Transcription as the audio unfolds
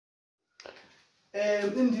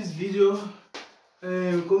In this video,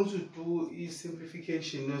 we're going to do a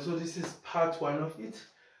simplification. So this is part 1 of it.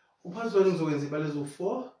 Part 1 is over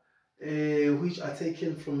 4, which are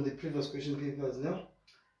taken from the previous question papers now.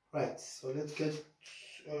 Right, so let's get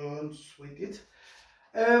on with it.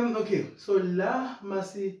 Okay, so la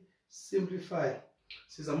masi simplify.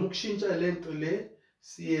 Sizama ukushintsha lento le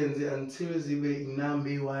siyenze until zibe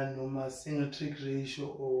inumber 1 noma single trig ratio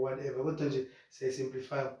or whatever. Kodwa nje siya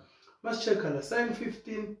simplify. Must check la sin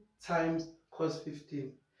 15 times cos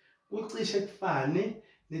 15. Kucishe kufane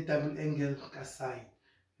ne double angle ka sin.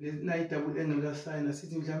 Le double angle ka sin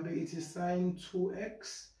asithi mhlambe ithi sin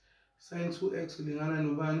 2x. Sin 2x ulingana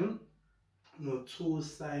nobani? No 2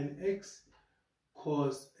 sin x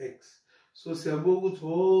cos x. So siyabuka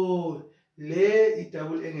ukuthi le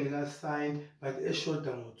double angle ka sin but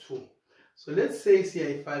eshoda ngo2. So let's say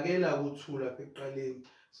siyayifakela ku2 lapha eqaleni.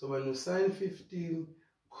 So bano sin 15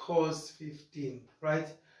 cos 15, right?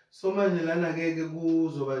 So manje lana ngeke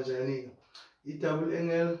kuzoba njani ke double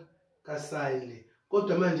angle ka sin le.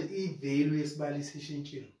 Kodwa manje I value yesibalo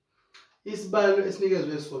isishintshile. Isibalo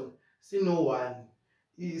esinikezwe sona sino 1.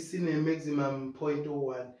 Sine maximum point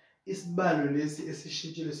 1. Isibalo lesi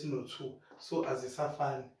esishintshile sino 2. So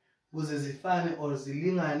azisafani. Ukuze zifane or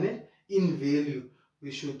zilingane in value,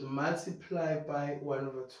 we should multiply by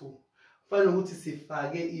 1/2. Fana ukuthi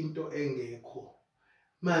sifake into engekho.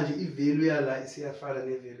 Manje I value yala isiyafana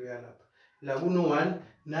ne value yalapha. La kuno 1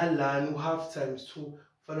 nalana half times 2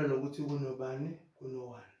 fana nokuthi kunobani kuno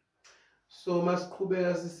 1. So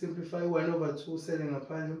masiqhubeka simplify 1/2 sele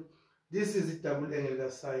ngaphandle. This is the double angle ka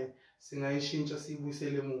sin. Singayishintsha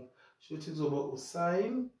siyibuyisele emuva. Shothi kuzoba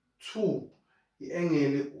sin 2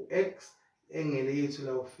 iangle x angle yethu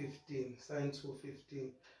la 15 sin 2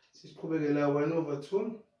 15. Siqhubeke la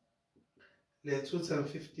 1/2 le 2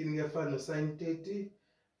 times 15 kuyafana no sin 30.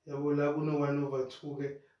 Yabo la kuno 1/2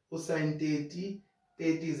 ke usin 30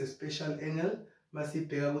 is a special angle.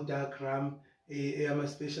 Masibheka ku diagram eyama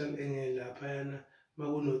special angle lapha yana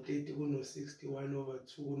makuno 30 kuno 60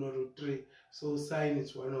 1/2 kuno √3. So sin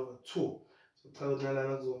is 1/2. So cha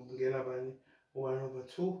kunalana kuzongena bani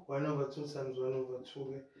 1/2. 1/2 times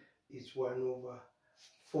 1/2 is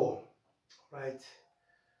 1/4. Right?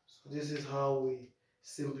 So this is how we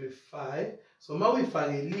simplify. So ma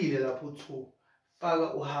uyifakelile lapho 2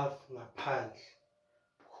 faka u-half ngaphandle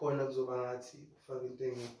khona kuzoba ngathi ufaka into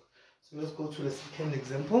engekho. So let's go to the second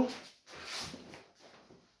example.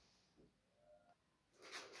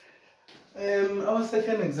 Our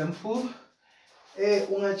second example,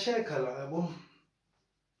 ungachecka la yabo.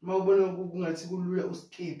 Mawubona kungathi kulula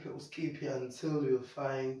uskip until you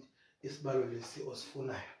find isibalo lesi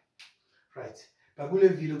osifunayo. Right. Bakule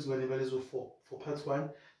video kuzoba nebalezo 4 for part 1,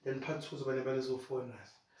 then part 2 kuzoba nebalezo 4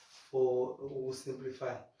 nazo for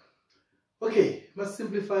simplify. Okay, mas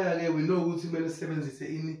simplify again. We know ukuthi kumele sisebenzise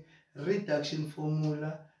ini reduction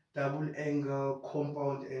formula, double angle,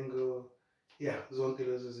 compound angle. Yeah, zonke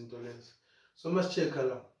lezo zinto lezo. So must check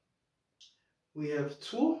la. We have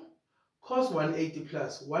 2 cos 180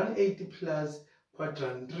 plus 180 plus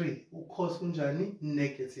quadrant 3. Cos kunjani?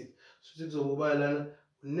 Negative. So kuzoba lana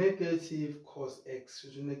negative cos x.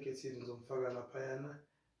 So negative ngizomfaka lapha yana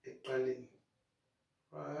eqaleni.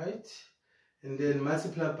 Right? And then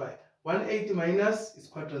multiply by 180 minus is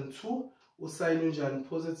quadrant 2. Usine unjani?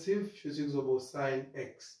 Positive. Futhi kuzoba sin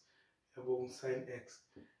x. Yabo sin x.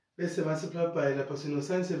 Bese multiply by lapha sino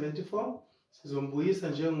sin 74. Sizombuyisa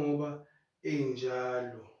njengoba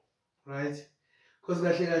enjalo. Right? Because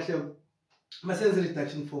kahle masenze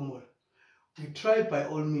reduction formula. We try by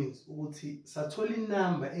all means ukuthi sathola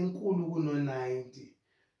inumber enkulu kuno 90.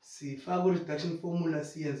 Sifaka reduction formula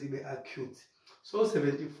siyenze ibe acute. So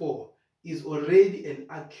 74 is already an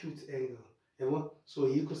acute angle. Yabo? So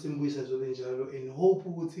yikho simbuyisa njengoba enjalo and hope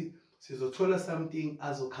ukuthi sizothola something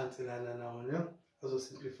azokhanselana nawo, ne?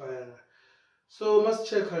 Azosimplifyana. So must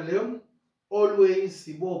check leyo. Always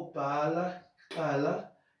sibobhala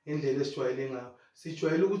qala indlela esijwayele ngayo.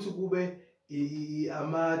 Sijwayele ukuthi kube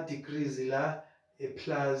ama degrees la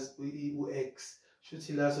plus u-x.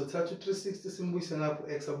 Shuthi la so thatha 360 simbuyise ngapho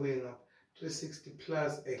x abuye ngapho. 360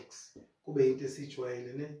 plus x kube into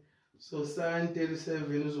esijwayele, ne? So sin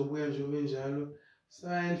 37 uzobuya nje benjalo.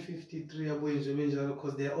 Sin 53 abuye nje benjalo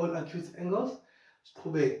because they are all acute angles.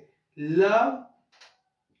 Siqhubeke la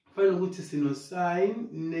fanele ukuthi sino sin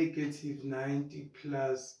negative 90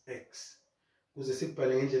 plus x. Kuze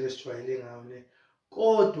sikubhale ngendlela esijwayele ngayo, ne?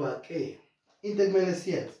 Kodwa ke into ekumele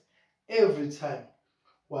siyenze every time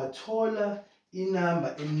wathola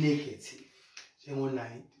inumber enegative njengo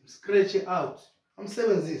 90, scratch it out.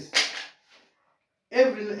 Amsebenzise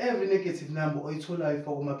every negative number oyitholayo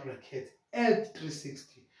for kuma bracket add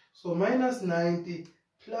 360. So minus 90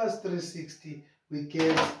 plus 360 we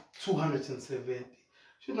get 270.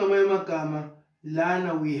 Should ngamanye amagama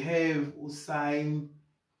lana we have sine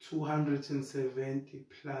 270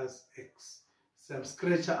 plus x. Some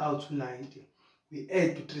scratcher out to 90. We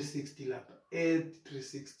add to 360 lapha, add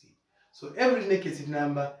 360. So every negative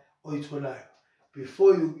number oyitholayo,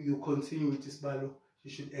 before you continue with this value,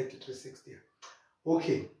 you should add to 360.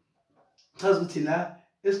 Okay. Chaza ukuthi la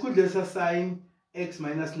esikhundleni sa sine x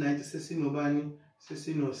minus 90 sesinobani?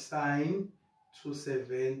 Sesino sine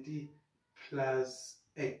 270 plus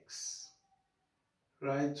x.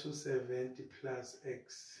 Right, 270 plus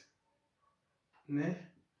x. Ne?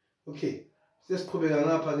 Okay. Sesiqhubeka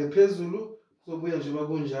ngapha ke phezulu kuzobuya nje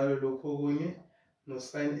bakunjalo lokho okunye no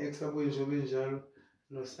sin x abuye nje benjalo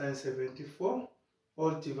no sin 74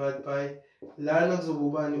 all divided by lana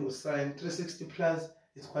kuzobubani usin 360 plus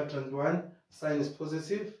is quadrant 1, sin is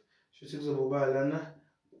positive, shothi kuzobuba lana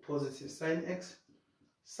positive sin x,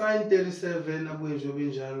 sin 37 abuye nje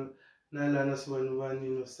benjalo nalana sibanubani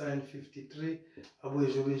no sin 53 abuye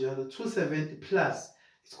nje benjalo 270 plus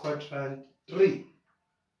is quadrant 3.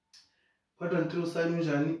 Quadrant 3 usine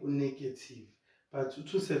unjani? Unegative. But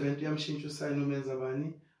 270 uyamshintsha usine umenza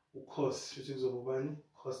bani? Ucos. Shothi kuzobubani?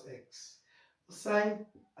 Cos x. Usine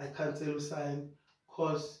I cancel usine,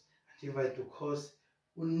 cos I divide to cos,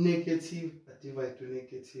 unegative I divide to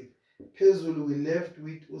negative. Phezulu we left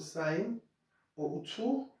with usine or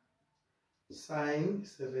u2 sin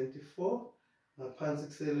 74 ngaphansi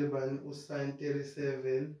kusele bani usine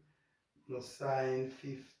 37 no sin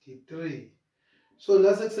 53. So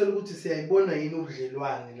la sekusele ukuthi siyayibona yini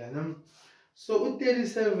ubudlelwane lana. So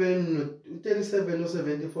u37 no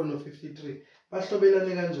 74 no 53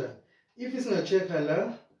 bahlobelane kanjani? If singachecka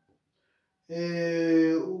la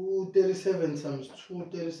u37 times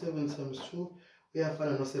 2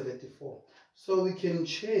 uyafana no 74. So we can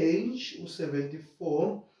change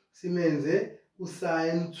u74 simenze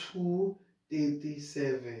usine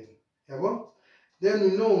 237. Yabo? Then we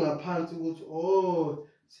know ngaphansi ukuthi oh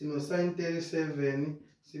sino sin 37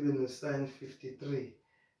 sibe no sin 53.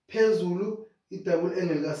 Phezulu i-double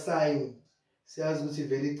angle ka-sin siyazi ukuthi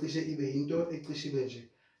vele icishe ibe into ecishe ibe nje.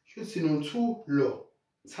 Should sino 2 lo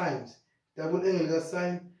times double angle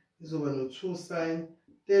ka-sin izoba no 2 sin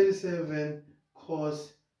 37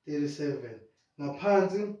 cos 37.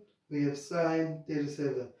 Ngaphansi we have sin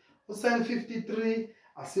 37. Sin 53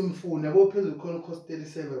 asimfuni yabo phezulu khona cos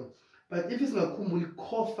 37. But if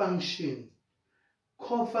isingakhumbula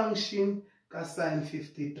co-function ka-sin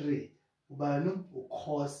 53 ubani?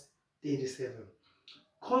 U-cos 37.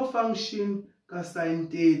 Co-function ka-sin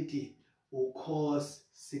 30 u-cos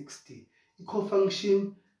 60.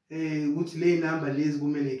 I-co-function ukuthi le number lezi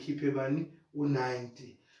kumele ikhiphe bani?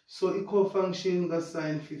 U-90. So i-co-function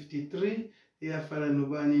ka-sin 53 iyafana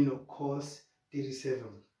nobani? No-cos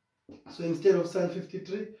 37. So instead of sin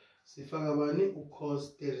 53 sifaka bani?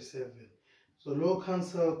 U-cos 37. So low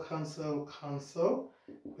cancel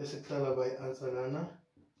bese kuhlala by answer lana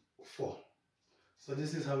 4. So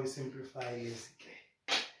this is how we simplify this.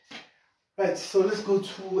 Right, so let's go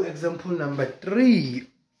to example number 3.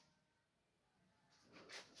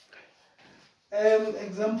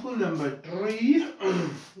 Example number 3.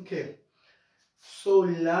 Okay, so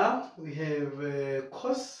la we have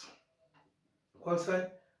cos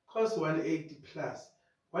 180 plus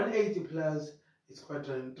 180 plus is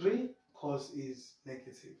quadrant 3, cos is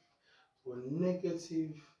negative. So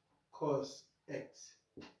negative cos x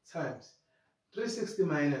times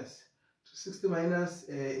 360 minus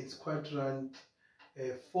it's quadrant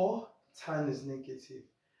 4, tan is negative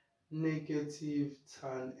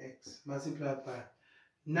tan x multiplied by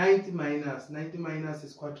 90 minus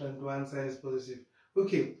is quadrant 1, sin is positive.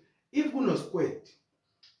 Okay, if we no squared,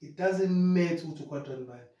 it doesn't matter to quadrant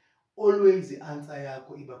 1. Always the answer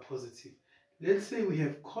yako iba positive. Let's say we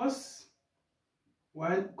have cos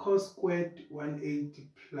squared 180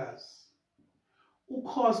 plus.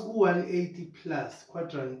 Cos 180 plus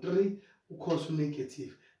quadrant 3, cos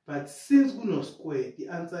negative. But since we no squared, the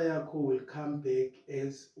answer yako will come back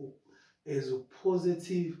as a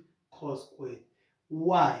positive cos squared.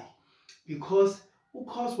 Why? Because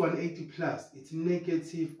cos 180 plus it's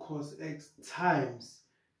negative cos x times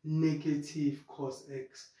negative cos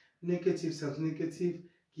x. Negative times negative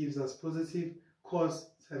gives us positive.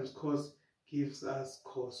 Cos times cos gives us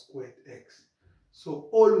cos squared x. So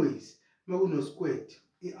always, makuno squared,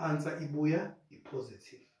 the answer ibuya is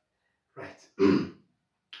positive. Right.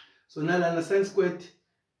 So now the sin squared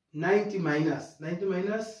 90 minus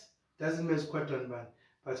doesn't match quadrant 1,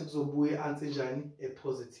 but it's a answer jani a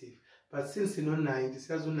positive. but since you know 90,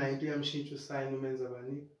 siyazi u-90 uyamshintsha usign umenza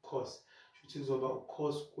bani cos, which is over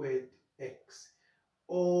cos squared x,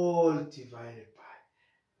 all divided by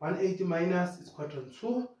 180 minus is quadrant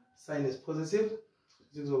 2, sign is positive,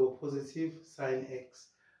 which is over positive sine x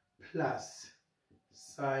plus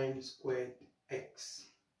sine squared x,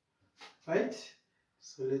 right?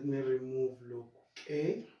 So let me remove log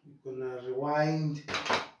a. We're gonna rewind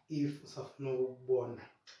if usafuna ukubona.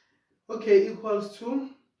 Okay, equals to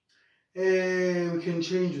we can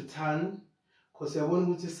change the tan because I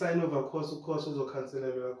want to sine over cos, cos also cancel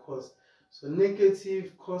over cos. So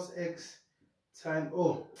negative cos x times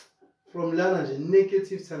from lana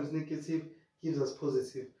negative times negative gives us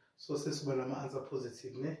positive. So this one I'm answer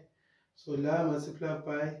positive, ne? So la multiply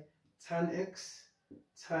by tan x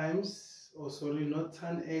times, not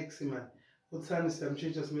tan x, man. What tan is I'm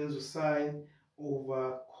changing just means to sine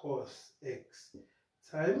over cos x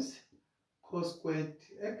times cos squared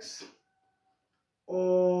x,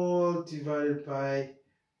 all divided by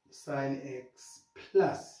sine x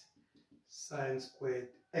plus sine squared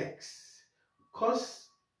x. Cos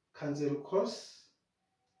cancel cos.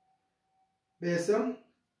 Bese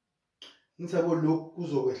ngithabo lokhu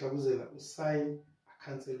kuzokwehla kuzela usine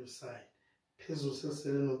cancel usine. Phezulu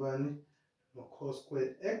sesele nobani no cos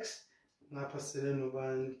squared x, ngapha sele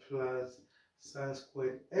nobani plus sine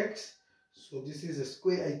squared x. So this is a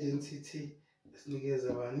square identity.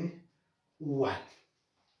 Esinikeza bani 1.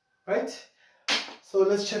 Right? So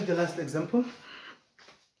let's check the last example.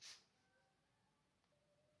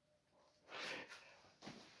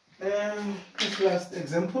 This last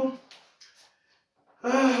example.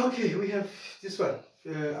 Okay, we have this one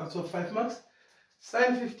out of 5 marks.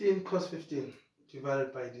 Sine 15 cos 15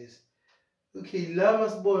 divided by this. Okay, la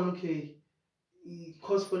must born, okay,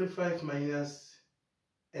 cos 45 minus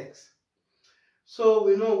x. So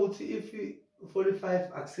we know what if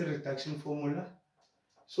 45 axis reduction formula.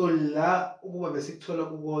 So la ukuba besikuthola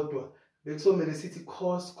kukodwa bekusomele sithi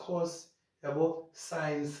cos yabo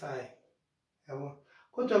sin yabo.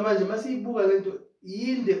 Kodwa manje masiyibuka lento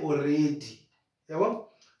yinde already. Yabo?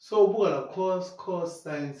 So ubuka la cos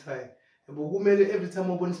sin yabo kumele every time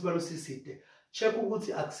ubona isibalo siside check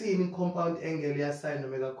ukuthi akusini compound angle ya sin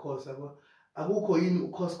noma ka cos yabo. Akukho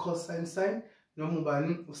yini cos sin noma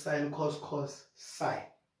ubani usin cos sin.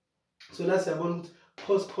 So la siyabona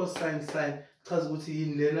ukuthi cos sin chaza ukuthi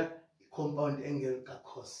yini lena compound angle ka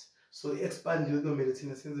cos. So expand kumele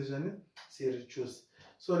thina senze njani si reduce.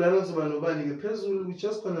 So la kuzoba nobani ke phezulu, we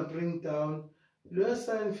just gonna bring down lo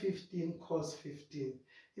sin 15 cos 15.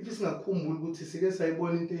 If singakhumbula ukuthi sike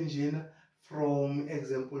sayibona into enjena from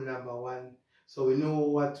example number 1, so we know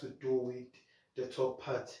what to do with the top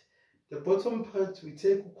part. The bottom part we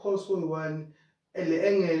take cos 1 ele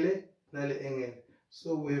angle na le angle.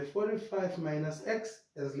 So we have 45 minus x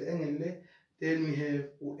as the angle, then we have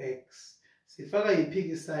x. Sifaka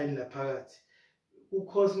yiphiki sign la phakathi.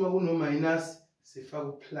 Cos makuno minus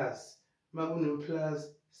sifaka plus, makuno plus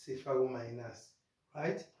sifaka minus,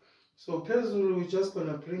 right? So phezulu we just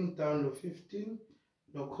gonna bring down the 15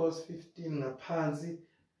 no cos 15 ngaphansi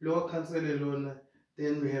lo cancel lona,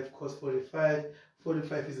 then we have cos 45.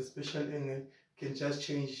 45 is a special angle, you can just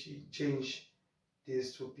change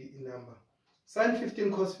this to be a number. Sin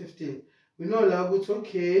 15 cos 15, we know la ukuthi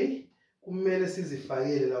okay kumele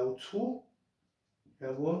sizifakele la u2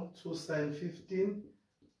 yabo, 2 sin 15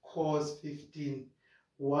 cos 15.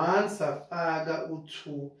 Once afaka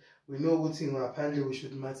u2, we know ukuthi ngaphandle we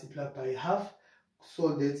should multiply by half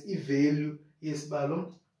so that i-value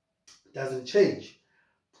yesibalo doesn't change.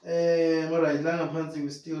 Alright, la ngaphansi we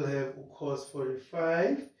still have cos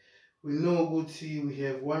 45. We know ukuthi we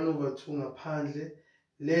have 1 over 2 ngaphandle.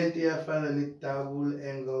 Length iyafana ne double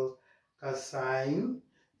angle ka sin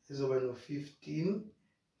izoba no 15.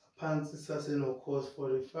 Ngaphansi sase no cos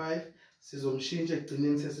 45. Sizomshintsha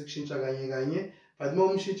ekugcineni sesikushintsha kanye, but uma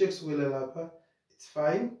umshintshe kusukela lapha it's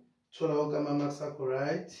fine. Thola wonke ama marks akho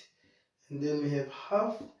right. And then we have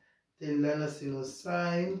half, then lana sino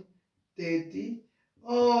sin 30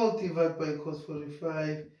 all divided by cos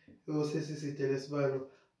 45. We will say lesibalo.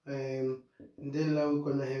 And then now we're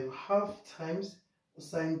gonna have half times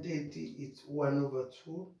sin 30, it's 1 over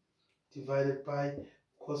 2 divided by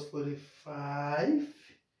cos 45.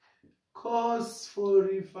 Cos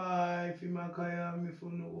 45 imakaya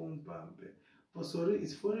mifunu umpampe. Oh sorry,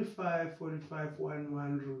 it's 45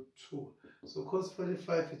 1 root 2. So cos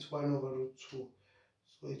 45 it's 1 over root 2.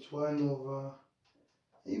 So it's 1 over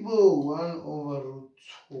root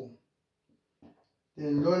 2.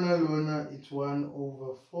 Then lona it's 1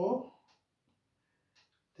 over 4.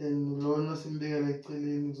 Then lona simbeka la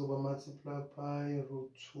eceleni kuzoba multiply by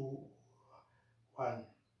root 2 over 1.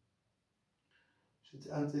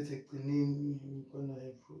 the answer is we're gonna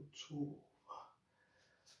have root 2 over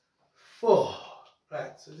 4.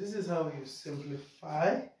 Right, so this is how you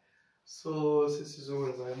simplify. So this is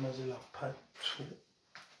always part 2.